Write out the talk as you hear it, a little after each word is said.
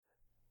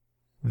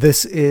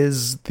This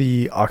is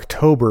the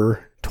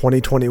October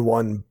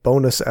 2021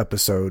 bonus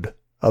episode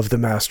of the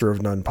Master of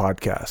None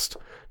podcast.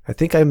 I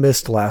think I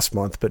missed last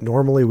month, but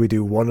normally we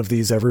do one of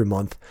these every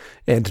month,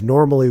 and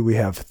normally we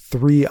have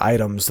 3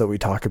 items that we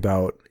talk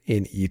about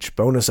in each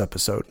bonus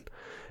episode.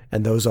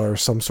 And those are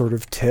some sort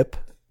of tip,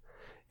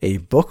 a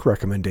book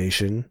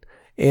recommendation,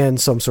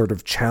 and some sort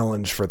of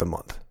challenge for the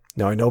month.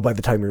 Now, I know by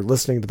the time you're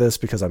listening to this,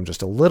 because I'm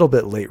just a little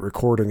bit late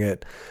recording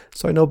it,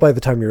 so I know by the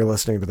time you're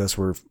listening to this,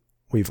 we've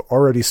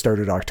already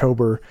started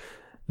October.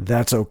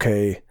 That's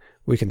okay.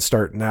 We can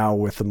start now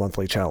with the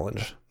monthly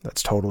challenge.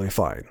 That's totally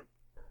fine.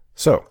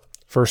 So,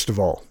 first of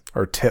all,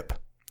 our tip.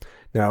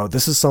 Now,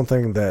 this is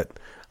something that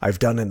I've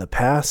done in the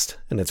past,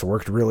 and it's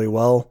worked really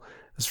well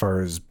as far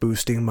as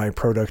boosting my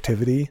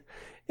productivity.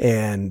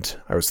 And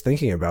I was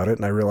thinking about it,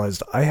 and I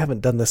realized I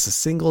haven't done this a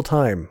single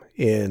time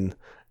in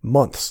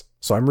months.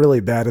 So I'm really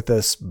bad at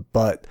this,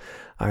 but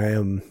I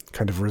am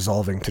kind of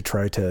resolving to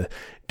try to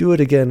do it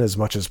again as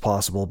much as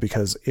possible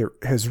because it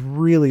has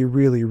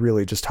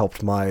really just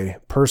helped my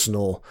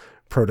personal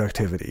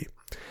productivity.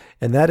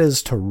 And that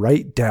is to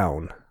write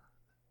down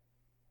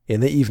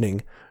in the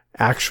evening,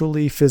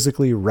 actually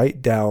physically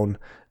write down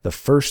the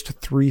first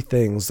 3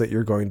 things that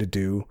you're going to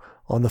do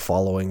on the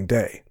following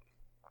day.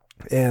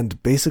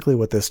 And basically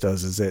what this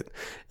does is it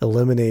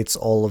eliminates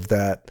all of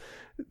that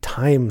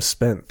time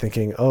spent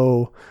thinking,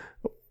 oh,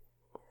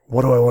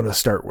 what do I want to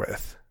start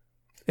with?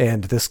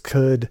 And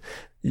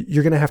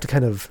you're going to have to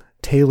kind of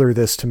tailor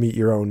this to meet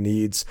your own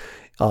needs.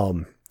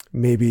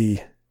 Maybe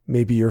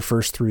your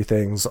first 3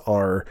 things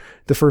are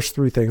the first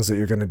 3 things that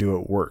you're going to do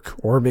at work,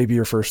 or maybe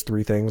your first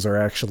 3 things are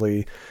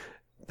actually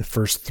the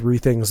first 3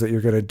 things that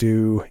you're going to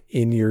do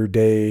in your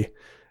day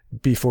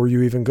before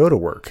you even go to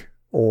work.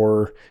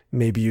 Or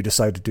maybe you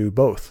decide to do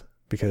both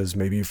because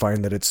maybe you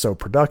find that it's so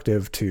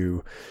productive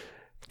to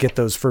get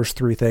those first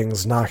 3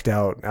 things knocked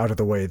out of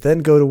the way, then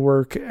go to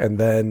work and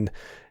then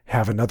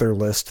have another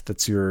list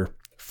that's your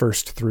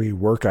first 3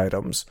 work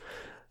items.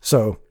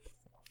 So,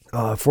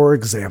 for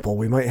example,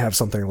 we might have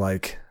something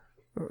like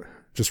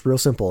just real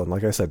simple. And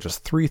like I said,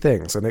 just 3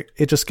 things. And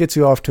it just gets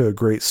you off to a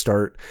great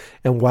start.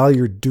 And while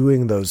you're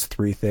doing those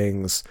 3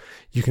 things,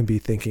 you can be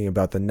thinking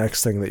about the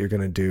next thing that you're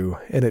going to do.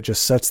 And it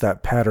just sets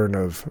that pattern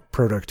of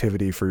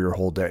productivity for your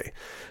whole day.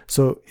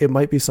 So it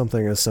might be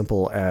something as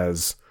simple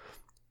as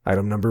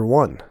item number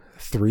 1,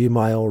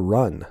 3-mile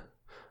run.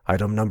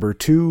 Item number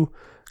 2,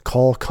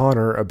 call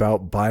Connor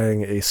about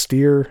buying a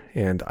steer.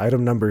 And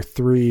item number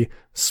 3,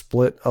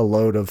 split a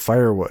load of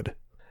firewood.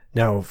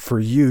 Now, for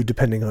you,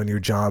 depending on your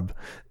job,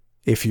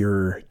 if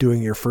you're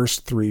doing your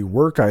first 3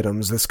 work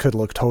items, this could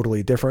look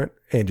totally different,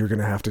 and you're going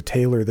to have to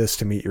tailor this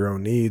to meet your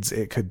own needs.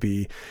 It could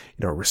be,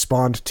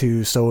 respond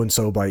to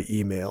so-and-so by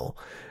email,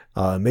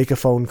 make a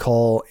phone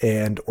call,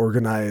 and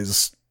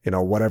organize,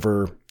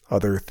 whatever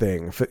other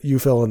thing. You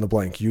fill in the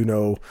blank. You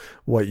know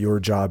what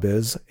your job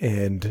is,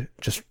 and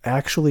just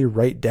actually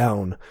write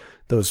down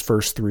those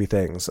first 3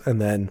 things. And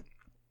then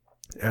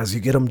as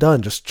you get them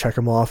done, just check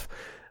them off,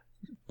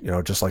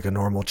 just like a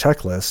normal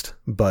checklist,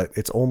 but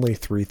it's only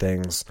 3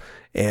 things,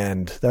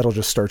 and that'll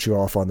just start you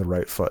off on the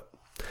right foot.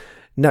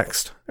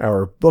 Next,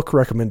 our book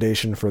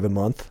recommendation for the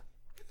month,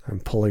 I'm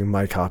pulling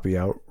my copy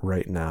out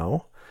right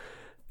now,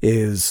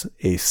 is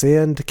A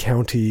Sand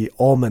County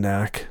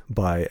Almanac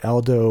by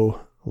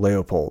Aldo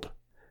Leopold.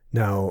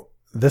 Now,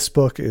 this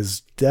book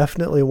is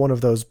definitely one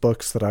of those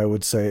books that I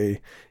would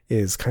say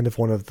is kind of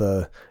one of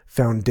the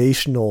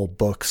foundational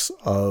books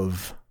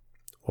of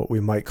what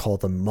we might call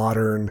the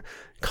modern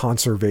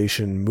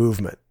conservation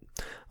movement.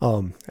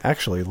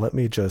 Actually,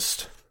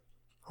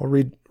 I'll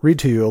read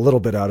to you a little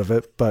bit out of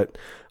it, but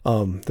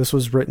this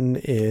was written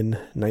in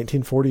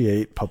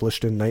 1948,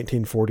 published in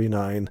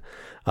 1949.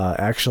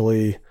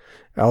 Actually,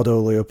 Aldo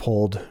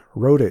Leopold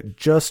wrote it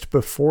just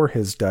before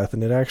his death,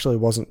 and it actually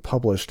wasn't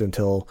published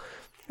until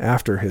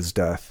after his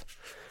death.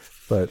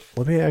 But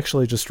let me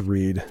actually just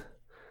read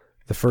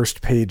the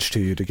first page to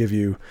you to give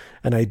you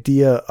an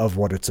idea of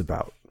what it's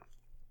about.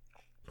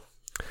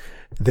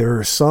 There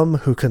are some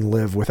who can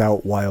live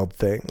without wild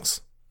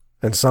things,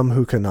 and some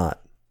who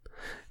cannot.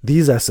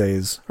 These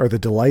essays are the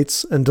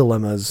delights and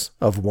dilemmas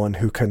of one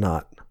who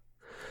cannot.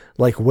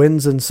 Like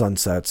winds and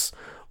sunsets,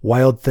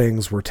 wild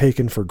things were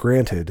taken for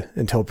granted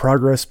until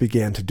progress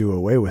began to do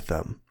away with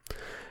them.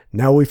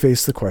 Now we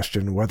face the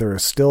question whether a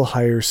still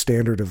higher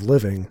standard of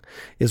living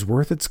is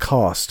worth its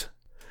cost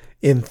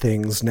in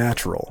things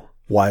natural,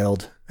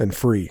 wild, and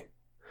free.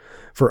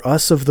 For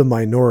us of the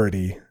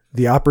minority,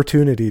 the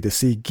opportunity to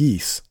see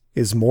geese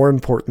is more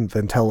important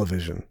than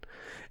television,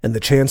 and the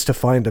chance to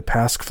find a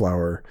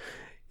pasque-flower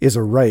is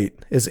a right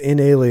as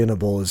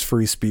inalienable as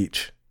free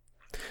speech.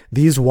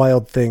 These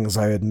wild things,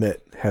 I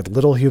admit, had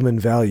little human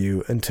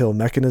value until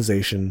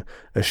mechanization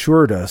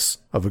assured us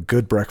of a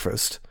good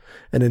breakfast,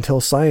 and until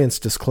science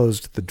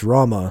disclosed the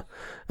drama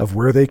of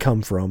where they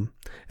come from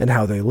and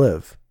how they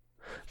live.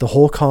 The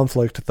whole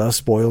conflict thus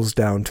boils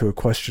down to a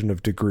question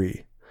of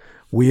degree.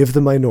 We of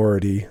the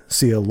minority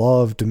see a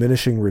law of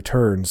diminishing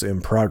returns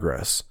in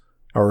progress.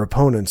 Our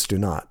opponents do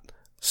not.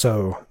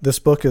 So this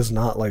book is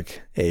not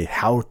like a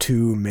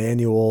how-to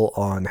manual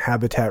on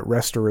habitat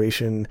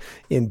restoration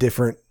in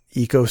different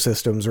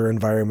ecosystems or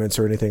environments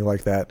or anything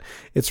like that.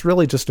 It's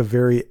really just a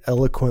very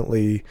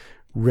eloquently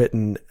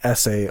written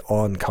essay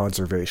on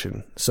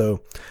conservation.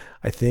 So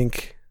I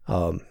think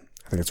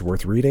it's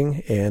worth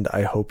reading, and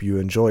I hope you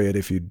enjoy it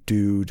if you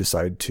do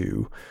decide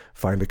to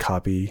find a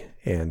copy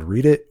and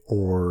read it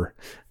or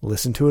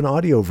listen to an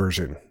audio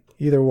version.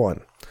 Either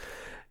one.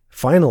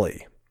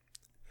 Finally,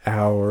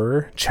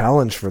 our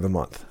challenge for the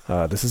month.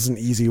 This is an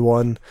easy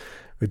one.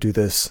 We do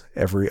this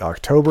every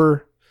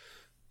October.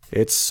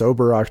 It's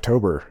Sober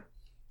October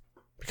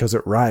because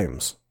it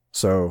rhymes.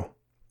 So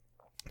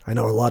I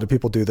know a lot of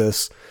people do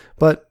this,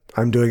 but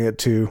I'm doing it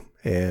too,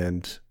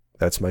 and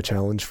that's my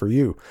challenge for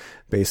you.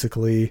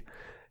 Basically,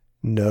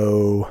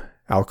 no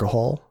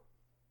alcohol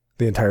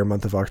the entire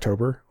month of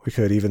October. We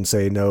could even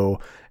say no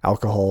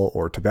alcohol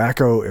or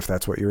tobacco if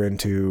that's what you're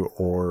into,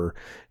 or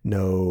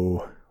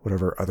no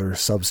whatever other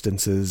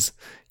substances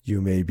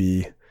you may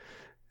be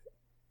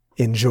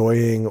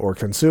enjoying or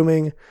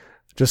consuming.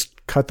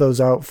 Just cut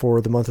those out for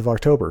the month of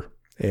October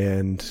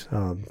and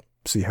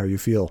see how you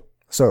feel.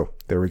 So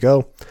there we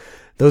go.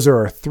 Those are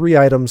our 3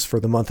 items for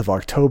the month of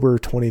October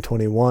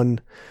 2021.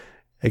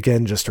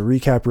 Again, just to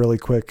recap really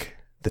quick,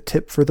 the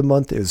tip for the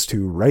month is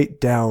to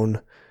write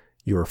down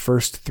your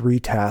first 3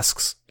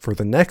 tasks for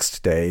the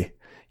next day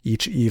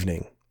each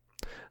evening.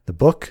 The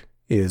book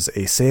is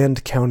A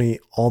Sand County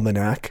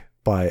Almanac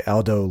by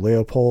Aldo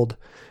Leopold,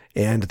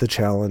 and the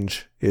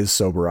challenge is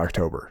Sober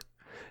October.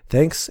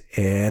 Thanks,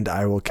 and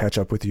I will catch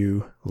up with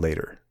you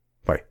later.